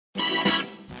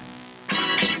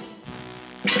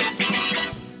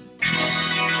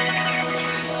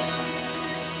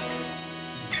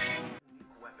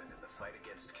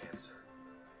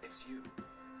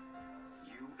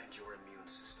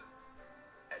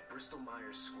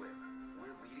Myers Squibb,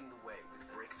 we're leading the way with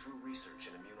breakthrough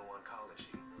research in immuno-oncology.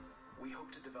 We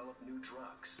hope to develop new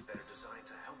drugs that are designed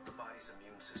to help the body's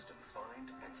immune system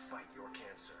find and fight your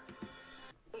cancer.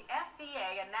 The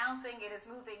FDA announcing it is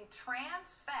moving trans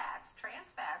fats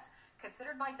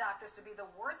considered by doctors to be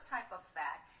the worst type of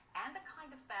fat and the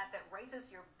kind of fat that raises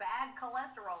your bad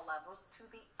cholesterol levels to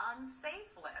the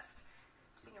unsafe list.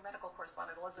 Senior medical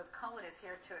correspondent Elizabeth Cohen is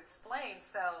here to explain.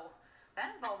 So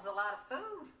that involves a lot of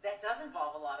food. That does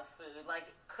involve a lot of food,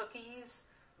 like cookies,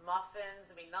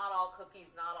 muffins. I mean, not all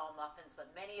cookies, not all muffins,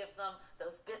 but many of them.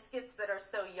 Those biscuits that are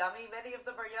so yummy, many of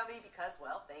them are yummy because,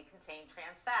 well, they contain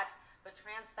trans fats. But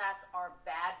trans fats are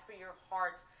bad for your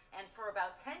heart. And for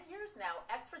about 10 years now,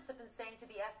 experts have been saying to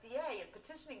the FDA and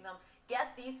petitioning them,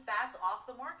 get these fats off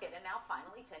the market. And now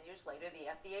finally, 10 years later,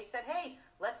 the FDA said, hey,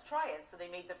 let's try it. So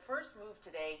they made the first move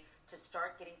today to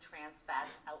start getting trans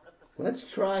fats out of the food. Let's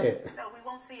try it. So we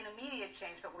won't see an immediate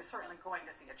change, but we're certainly going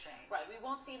to see a change. Right, we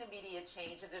won't see an immediate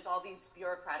change, and there's all these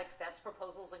bureaucratic steps,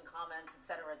 proposals and comments, et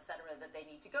cetera, that they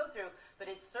need to go through.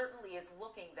 But it certainly is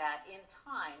looking that in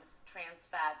time, trans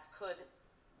fats could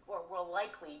or will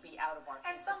likely be out of our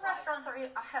And some restaurants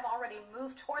have already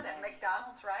moved toward that.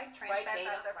 McDonald's, right? Trans fats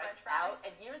out of their French fries.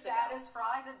 And years Status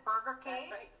fries at Burger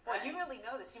King. That's right. Boy, you really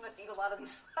know this. You must eat a lot of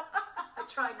these. I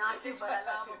try not to, but I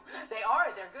love them.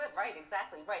 They're good. Right,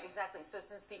 exactly. So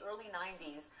since the early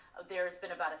 90s, there's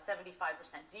been about a 75%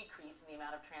 decrease in the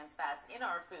amount of trans fats in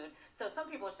our food. So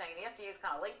some people are saying the FDA is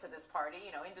kind of late to this party.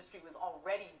 You know, industry was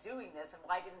already doing this, and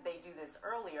why didn't they do this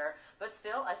earlier? But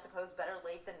still, I suppose better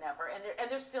late than never. And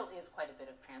there still is quite a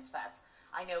bit of trans fats.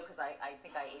 I know because I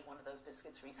think I ate one of those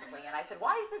biscuits recently, and I said,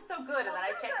 "Why is this so good?" And then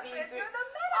I checked the ingredients. You're the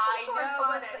medical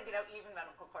correspondent. You know, even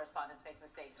medical correspondents make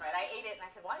mistakes, right? I ate it, and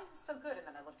I said, "Why is this so good?" And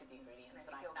then I looked at the ingredients,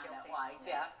 and I found out why.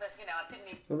 Yeah, but you know, I didn't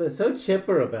eat. Well, they're so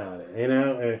chipper about it, you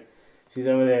know. She's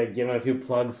over there giving a few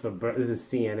plugs for. This is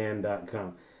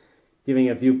CNN.com.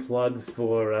 Giving a few plugs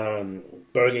for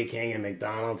Burger King and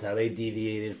McDonald's, how they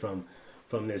deviated from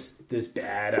this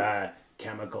bad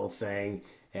chemical thing,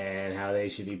 and how they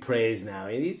should be praised now.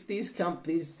 And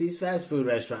these fast food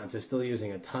restaurants are still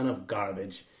using a ton of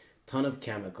garbage, ton of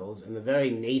chemicals, and the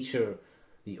very nature,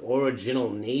 the original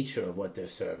nature of what they're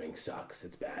serving sucks.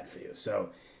 It's bad for you. So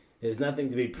there's nothing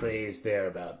to be praised there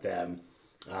about them.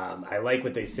 I like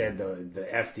what they said, though. The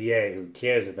FDA, who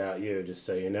cares about you, just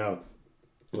so you know,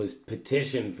 was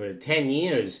petitioned for 10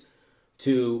 years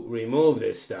to remove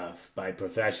this stuff by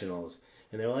professionals.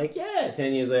 And they were like, yeah,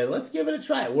 10 years later, let's give it a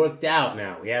try. It worked out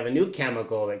now. We have a new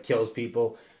chemical that kills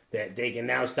people that they can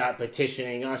now start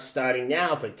petitioning us starting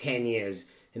now for 10 years.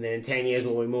 And then in 10 years,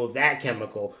 we'll remove that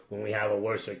chemical when we have a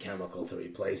worser chemical to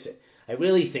replace it. I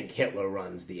really think Hitler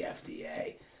runs the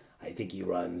FDA. I think he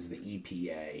runs the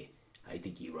EPA. I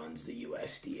think he runs the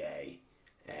USDA.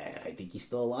 And I think he's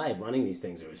still alive running these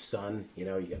things. Or his son, you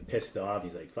know, he got pissed off.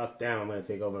 He's like, fuck them, I'm going to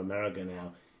take over America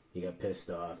now. He got pissed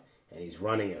off. And he's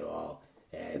running it all.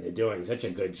 And they're doing such a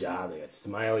good job. They got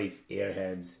smiley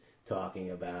earheads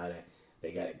talking about it.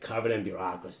 They got it covered in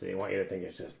bureaucracy. They want you to think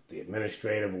it's just the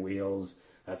administrative wheels.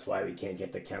 That's why we can't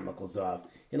get the chemicals off.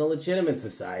 In a legitimate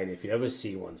society, if you ever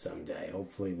see one someday,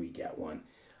 hopefully we get one,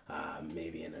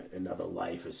 maybe in another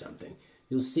life or something,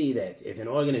 you'll see that if an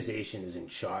organization is in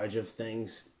charge of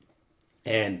things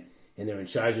and they're in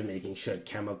charge of making sure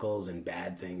chemicals and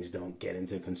bad things don't get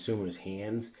into consumers'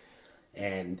 hands,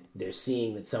 and they're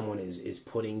seeing that someone is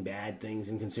putting bad things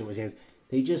in consumers' hands,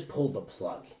 they just pull the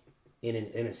plug in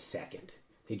a second.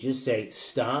 They just say,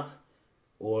 stop,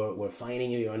 or we're fining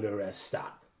you, you're under arrest,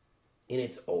 stop. And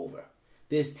it's over.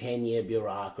 This 10-year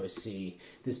bureaucracy,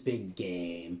 this big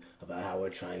game about how we're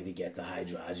trying to get the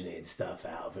hydrogenated stuff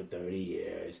out for 30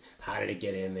 years. How did it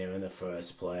get in there in the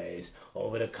first place?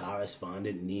 Over to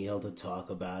correspondent Neil to talk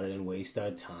about it and waste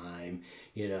our time.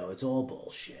 You know, it's all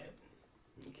bullshit.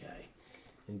 Okay?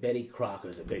 And Betty Crocker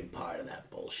is a big part of that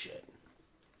bullshit.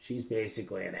 She's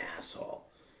basically an asshole.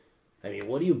 I mean,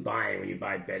 what are you buying when you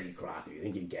buy Betty Crocker? You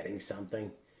think you're getting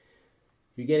something?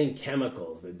 You're getting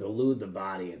chemicals that delude the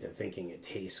body into thinking it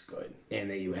tastes good and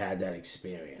that you had that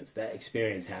experience. That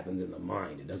experience happens in the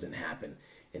mind. It doesn't happen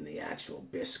in the actual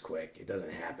Bisquick. It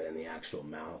doesn't happen in the actual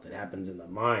mouth. It happens in the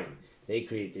mind. They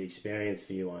create the experience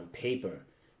for you on paper,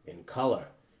 in color,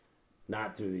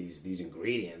 not through these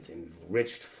ingredients.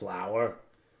 Enriched flour,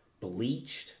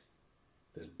 bleached.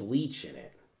 There's bleach in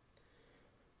it.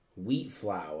 Wheat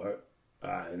flour.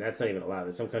 And that's not even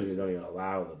allowed. Some countries don't even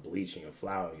allow the bleaching of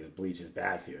flour because bleach is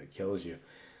bad for you. It kills you.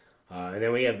 And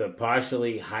then we have the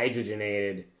partially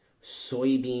hydrogenated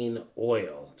soybean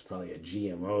oil. It's probably a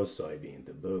GMO soybean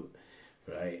to boot,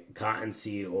 right?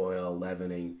 Cottonseed oil,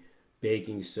 leavening,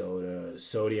 baking soda,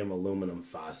 sodium aluminum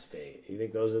phosphate. You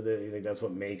think that's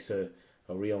what makes a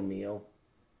real meal?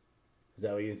 Is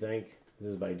that what you think?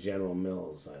 This is by General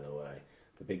Mills, by the way.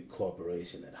 The big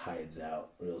corporation that hides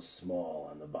out real small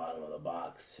on the bottom of the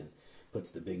box and puts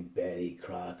the big Betty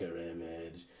Crocker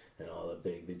image and all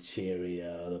the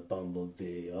Cheerio, the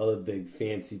Bumblebee, all the big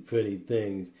fancy pretty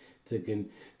things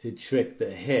to trick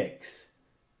the hicks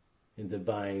into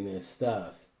buying their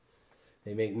stuff.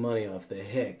 They make money off the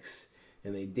hicks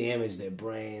and they damage their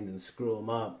brains and screw them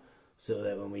up so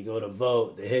that when we go to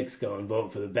vote, the hicks go and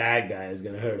vote for the bad guy is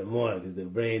going to hurt them more because they're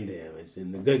brain damaged.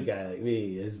 And the good guy like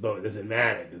me, his vote doesn't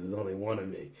matter because there's only one of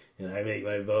me. And I make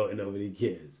my vote and nobody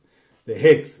cares. The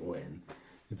hicks win.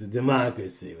 It's a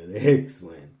democracy where the hicks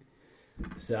win.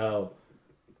 So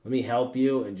let me help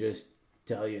you and just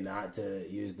tell you not to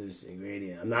use this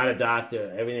ingredient. I'm not a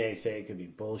doctor. Everything I say could be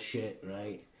bullshit,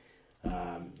 right?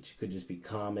 It could just be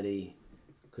comedy.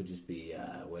 Could just be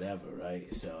whatever,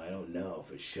 right? So I don't know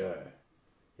for sure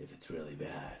if it's really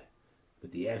bad.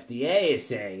 But the FDA is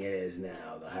saying it is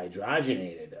now, the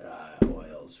hydrogenated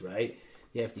oils, right?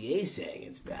 The FDA is saying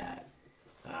it's bad.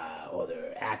 Or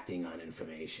they're acting on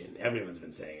information. Everyone's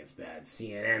been saying it's bad.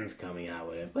 CNN's coming out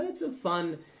with it. But it's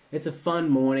a fun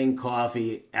morning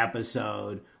coffee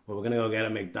episode where we're going to go get a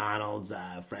McDonald's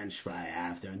French fry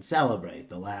after and celebrate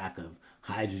the lack of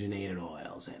hydrogenated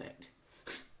oils in it.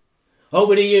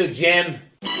 Over to you, Jim.